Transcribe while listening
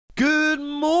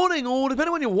morning, or depending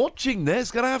on when you're watching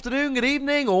this, good afternoon, good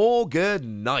evening, or good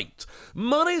night.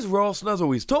 My name's Ross, and as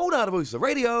always told out of Voice of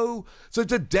Radio, so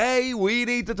today we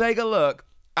need to take a look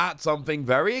at something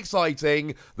very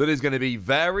exciting that is going to be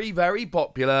very, very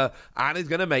popular and is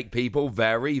going to make people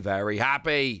very, very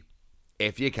happy,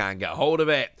 if you can get hold of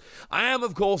it. I am,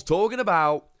 of course, talking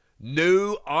about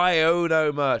new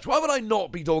Iono merch. Why would I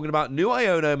not be talking about new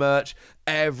Iono merch?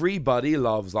 Everybody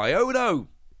loves Iono.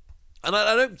 And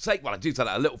I don't say, well, I do say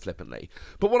that a little flippantly,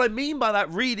 but what I mean by that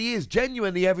really is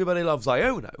genuinely everybody loves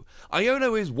Iono.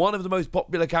 Iono is one of the most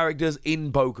popular characters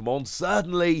in Pokemon.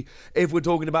 Certainly, if we're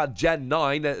talking about Gen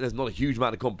 9, there's not a huge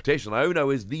amount of competition.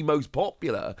 Iono is the most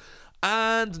popular.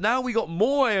 And now we got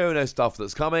more Iono stuff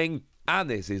that's coming, and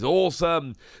this is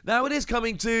awesome. Now, it is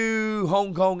coming to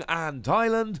Hong Kong and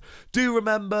Thailand. Do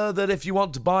remember that if you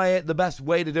want to buy it, the best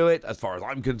way to do it, as far as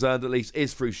I'm concerned at least,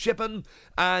 is through shipping.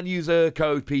 And use a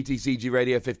code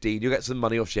PTCGRadio15. You'll get some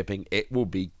money off shipping. It will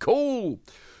be cool.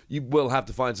 You will have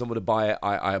to find someone to buy it.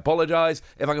 I apologise.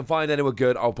 If I can find anyone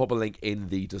good, I'll pop a link in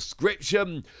the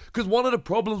description. Because one of the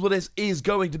problems with this is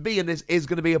going to be, and this is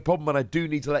going to be a problem, and I do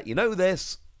need to let you know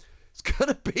this, it's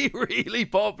going to be really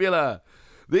popular.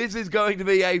 This is going to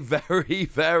be a very,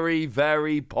 very,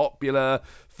 very popular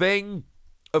thing.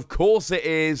 Of course it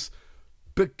is,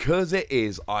 because it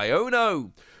is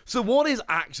Iono. So what is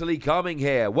actually coming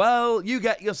here? Well, you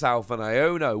get yourself an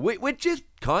Iono, which is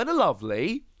kind of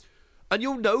lovely. And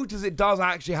you'll notice it does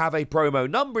actually have a promo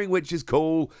numbering, which is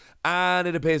cool. And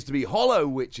it appears to be hollow,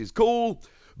 which is cool.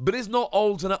 But it's not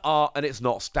alternate art and it's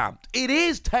not stamped. It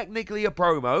is technically a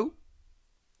promo,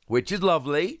 which is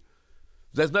lovely.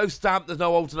 There's no stamp, there's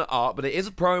no alternate art, but it is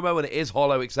a promo and it is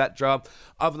hollow, etc.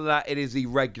 Other than that, it is the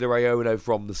regular Iono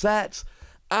from the set.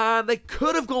 And they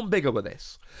could have gone bigger with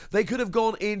this. They could have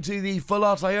gone into the full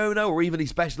art Iono or even the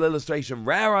special illustration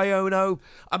rare Iono.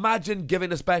 Imagine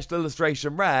giving a special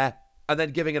illustration rare and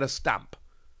then giving it a stamp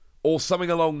or something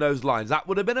along those lines. That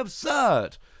would have been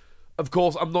absurd. Of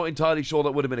course, I'm not entirely sure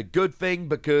that would have been a good thing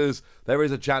because there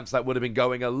is a chance that would have been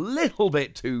going a little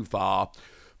bit too far.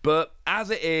 But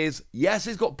as it is, yes,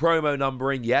 it's got promo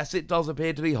numbering. Yes, it does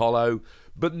appear to be hollow.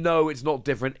 But no, it's not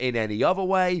different in any other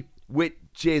way,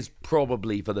 which is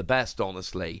probably for the best,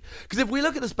 honestly. Because if we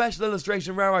look at the special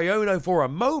illustration rare Iono for a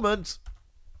moment,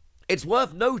 it's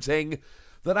worth noting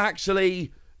that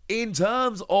actually, in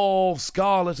terms of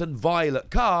Scarlet and Violet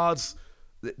cards,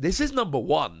 this is number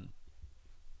one.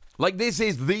 Like, this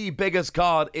is the biggest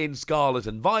card in Scarlet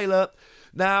and Violet.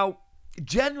 Now,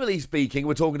 generally speaking,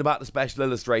 we're talking about the special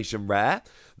illustration rare.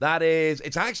 That is,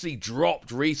 it's actually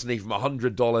dropped recently from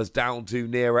 $100 down to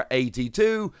nearer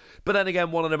 $82. But then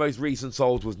again, one of the most recent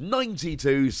solds was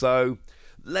 $92. So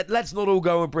let's not all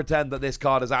go and pretend that this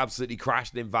card has absolutely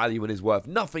crashed in value and is worth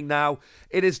nothing now.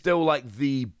 It is still like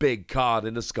the big card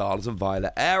in the Scarlet and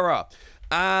Violet era.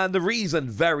 And the reason,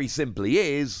 very simply,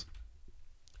 is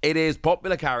it is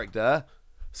popular character,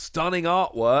 stunning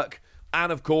artwork,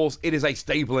 and of course, it is a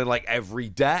staple in like every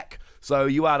deck. So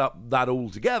you add up that all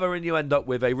together and you end up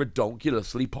with a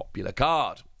redonkulously popular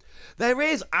card. There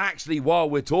is actually, while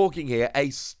we're talking here, a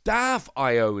staff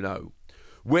Iono,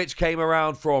 which came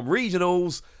around from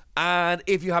regionals. And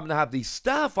if you happen to have the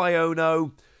staff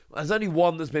Iono, there's only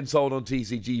one that's been sold on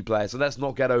TCG Player, so let's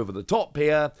not get over the top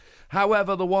here.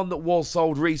 However, the one that was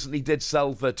sold recently did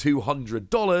sell for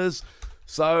 $200.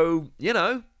 So, you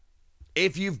know,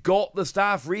 if you've got the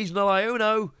staff regional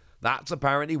Iono, that's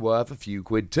apparently worth a few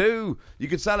quid too. You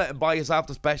could sell it and buy yourself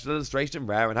the special illustration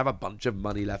rare and have a bunch of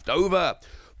money left over.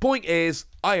 Point is,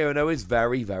 Iono is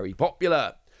very, very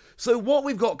popular. So what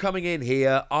we've got coming in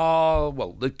here are,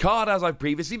 well, the card as I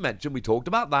previously mentioned, we talked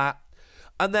about that,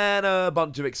 and then a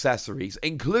bunch of accessories,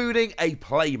 including a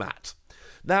playmat.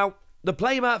 Now, the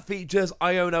playmat features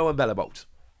Iono and Bellibolt.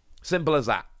 Simple as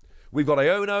that. We've got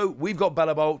Iono, we've got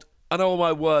Bellibolt, and oh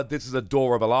my word, this is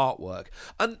adorable artwork.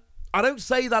 And I don't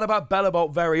say that about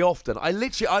Bellibolt very often. I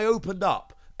opened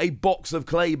up a box of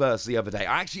Claybursts the other day.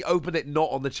 I actually opened it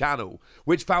not on the channel,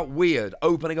 which felt weird,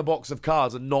 opening a box of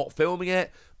cards and not filming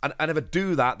it. And I never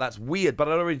do that. That's weird. But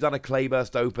I'd already done a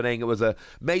Clayburst opening. It was a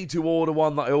made-to-order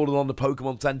one that I ordered on the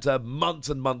Pokemon Center months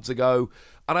and months ago.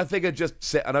 And I figured just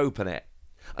sit and open it.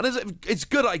 And it's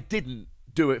good I didn't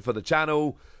do it for the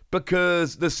channel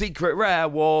because the secret rare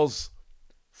was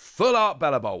full art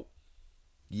Bellibolt.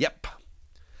 Yep.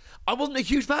 I wasn't a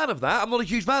huge fan of that. I'm not a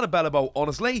huge fan of Bellibolt,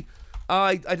 honestly.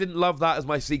 I didn't love that as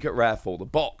my secret rare for the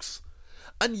box.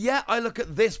 And yet, I look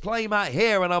at this playmat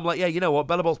here, and I'm like, yeah, you know what?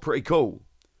 Bellibolt's pretty cool.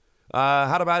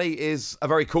 Harabari is a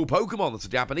very cool Pokemon. That's a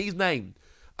Japanese name.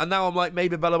 And now I'm like,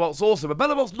 maybe Bellibolt's awesome. But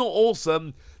Bellibolt's not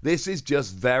awesome. This is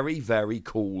just very, very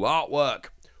cool artwork.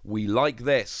 We like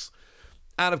this.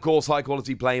 And, of course,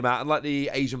 high-quality playmat, and like the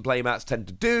Asian playmats tend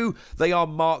to do, they are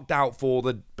marked out for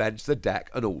the bench, the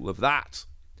deck, and all of that.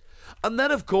 And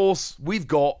then, of course, we've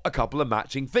got a couple of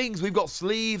matching things. We've got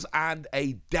sleeves and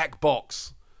a deck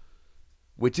box,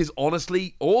 which is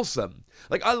honestly awesome.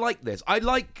 Like, I like this. I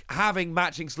like having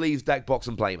matching sleeves, deck box,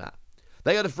 and playmat.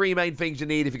 They are the three main things you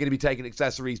need if you're going to be taking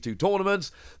accessories to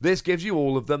tournaments. This gives you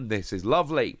all of them. This is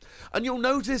lovely. And you'll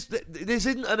notice that this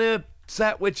isn't a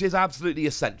set which is absolutely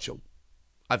essential.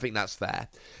 I think that's fair.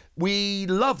 We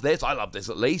love this. I love this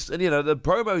at least. And, you know, the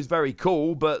promo is very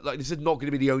cool, but like this is not going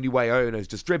to be the only way Iono is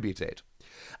distributed.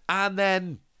 And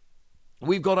then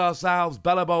we've got ourselves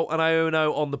Bellabolt and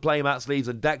Iono on the playmat sleeves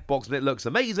and deck box, and it looks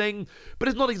amazing, but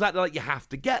it's not exactly like you have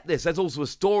to get this. There's also a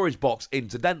storage box,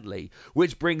 incidentally,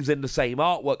 which brings in the same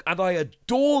artwork, and I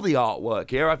adore the artwork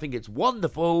here. I think it's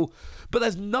wonderful, but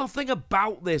there's nothing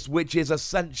about this which is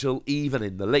essential even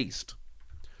in the least.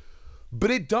 But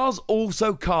it does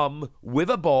also come with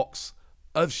a box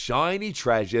of Shiny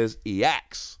Treasures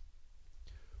EX,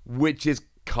 which is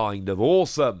kind of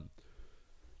awesome.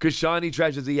 Because Shiny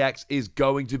Treasures EX is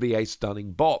going to be a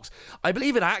stunning box. I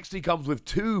believe it actually comes with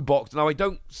 2 boxes. Now, I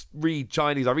don't read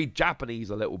Chinese. I read Japanese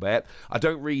a little bit. I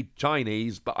don't read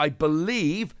Chinese, but I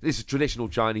believe, this is traditional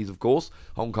Chinese, of course,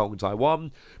 Hong Kong and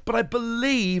Taiwan, but I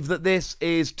believe that this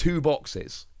is 2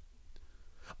 boxes.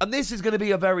 And this is going to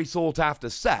be a very sought-after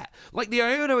set. Like, the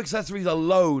Iono accessories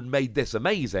alone made this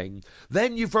amazing.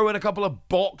 Then you throw in a couple of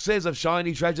boxes of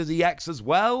Shiny Treasures EX as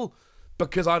well,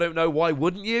 because I don't know, why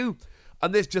wouldn't you?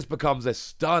 And this just becomes a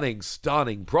stunning,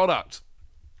 stunning product.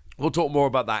 We'll talk more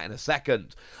about that in a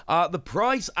second. The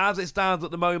price as it stands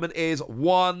at the moment is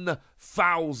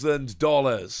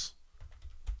 $1,000.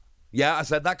 Yeah, I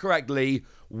said that correctly.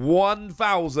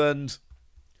 1,000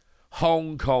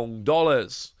 Hong Kong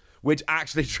dollars. Which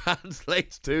actually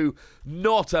translates to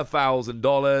not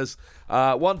 $1,000.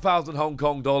 1,000 Hong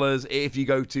Kong dollars, if you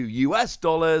go to US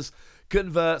dollars,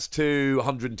 converts to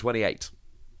 128.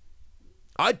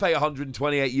 I'd pay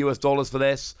 128 US dollars for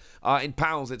this. In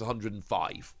pounds, it's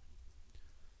 105.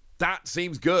 That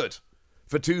seems good.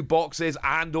 For 2 boxes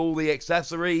and all the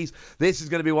accessories, this is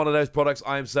going to be one of those products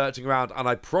I am searching around, and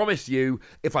I promise you,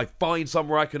 if I find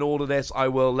somewhere I can order this, I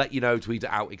will let you know, tweet it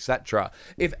out, etc.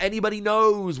 If anybody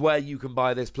knows where you can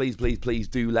buy this, please, please, please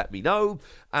do let me know,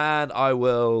 and I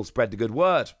will spread the good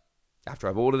word after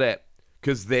I've ordered it,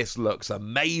 because this looks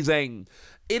amazing.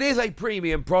 It is a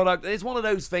premium product, and it's one of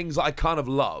those things that I kind of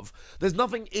love. There's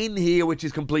nothing in here which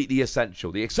is completely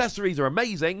essential. The accessories are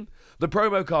amazing, the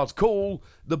promo card's cool,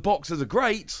 the boxes are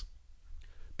great,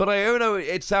 but Iono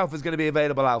itself is going to be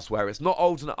available elsewhere. It's not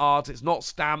alternate art, it's not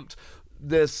stamped.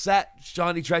 The set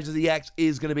Shiny Treasures EX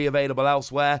is going to be available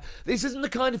elsewhere. This isn't the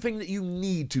kind of thing that you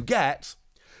need to get,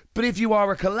 but if you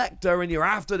are a collector and you're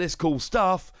after this cool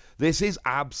stuff, this is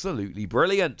absolutely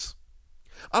brilliant.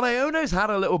 And Iono's had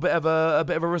a little bit of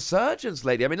a resurgence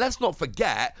lately. I mean, let's not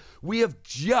forget, we have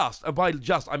just, and by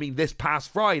just, I mean this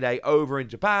past Friday over in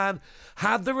Japan,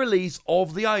 had the release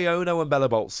of the Iono and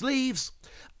Bellabolt sleeves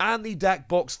and the deck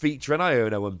box featuring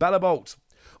Iono and Bellabolt.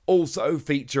 Also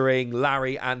featuring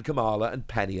Larry and Kamala and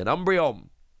Penny and Umbreon.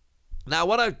 Now,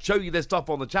 when I show you this stuff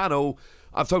on the channel,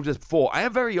 I've told you this before, I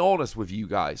am very honest with you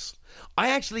guys. I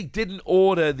actually didn't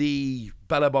order the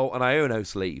Bellabolt and Iono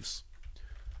sleeves.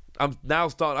 I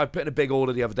put in a big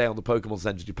order the other day on the Pokémon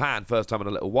Center Japan, first time in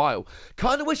a little while.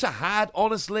 Kind of wish I had,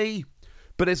 honestly,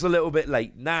 but it's a little bit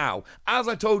late now. As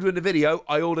I told you in the video,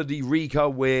 I ordered the Rika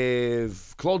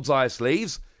with Clodsire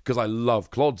sleeves, because I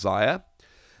love Clodsire.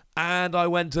 And I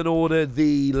went and ordered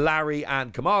the Larry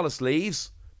and Kamala sleeves,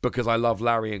 because I love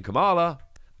Larry and Kamala.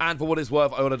 And for what it's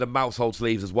worth, I ordered the Mousehold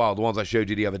sleeves as well, the ones I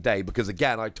showed you the other day, because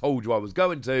again, I told you I was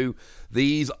going to.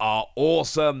 These are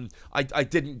awesome. I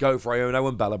didn't go for Iono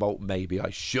and Bellabolt, maybe I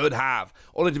should have.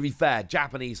 Although to be fair,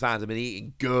 Japanese fans have been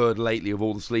eating good lately with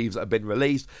all the sleeves that have been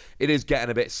released. It is getting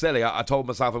a bit silly. I told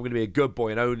myself I'm going to be a good boy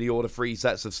and only order 3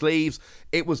 sets of sleeves.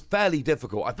 It was fairly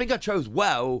difficult. I think I chose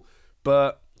well,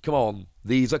 but come on,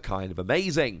 these are kind of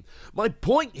amazing. My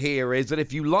point here is that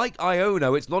if you like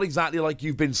Iono, it's not exactly like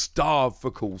you've been starved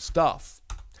for cool stuff.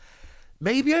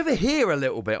 Maybe over here a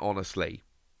little bit, honestly.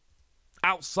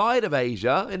 Outside of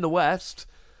Asia, in the West,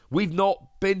 we've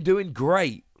not been doing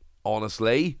great,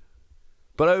 honestly.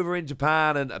 But over in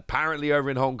Japan and apparently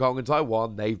over in Hong Kong and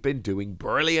Taiwan, they've been doing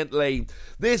brilliantly.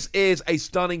 This is a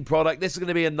stunning product. This is going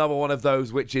to be another one of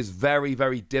those which is very,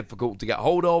 very difficult to get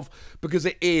hold of because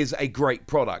it is a great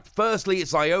product. Firstly,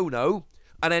 it's Iono,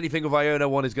 and anything with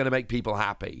Iono on is going to make people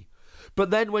happy. But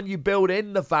then when you build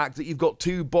in the fact that you've got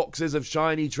 2 boxes of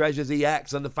Shiny Treasures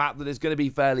EX and the fact that it's going to be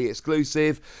fairly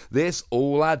exclusive, this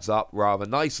all adds up rather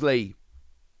nicely.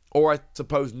 Or I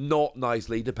suppose not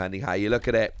nicely, depending how you look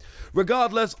at it.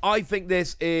 Regardless, I think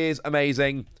this is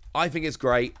amazing. I think it's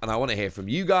great, and I want to hear from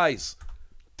you guys.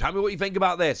 Tell me what you think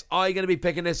about this. Are you going to be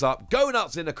picking this up? Go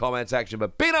nuts in the comment section,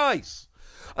 but be nice!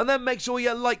 And then make sure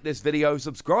you like this video,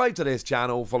 subscribe to this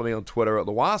channel, follow me on Twitter at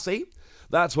TheWasi.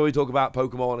 That's where we talk about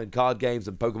Pokemon and card games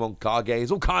and Pokemon card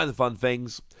games, all kinds of fun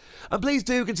things. And please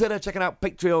do consider checking out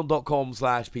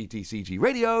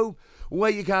patreon.com/PTCGradio,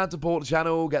 where you can support the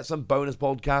channel, get some bonus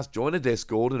podcasts, join a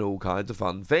Discord, and all kinds of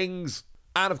fun things.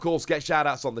 And of course, get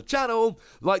shout-outs on the channel,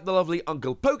 like the lovely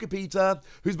Uncle Pokepeter,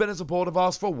 who's been a supporter of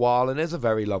ours for a while and is a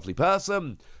very lovely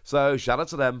person. So shout out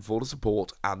to them for the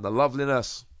support and the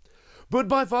loveliness. But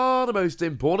by far the most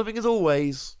important thing as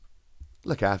always,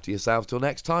 look after yourself till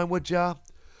next time, would ya?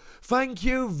 Thank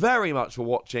you very much for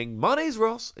watching. My name's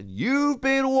Ross, and you've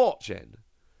been watching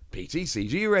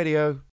PTCG Radio.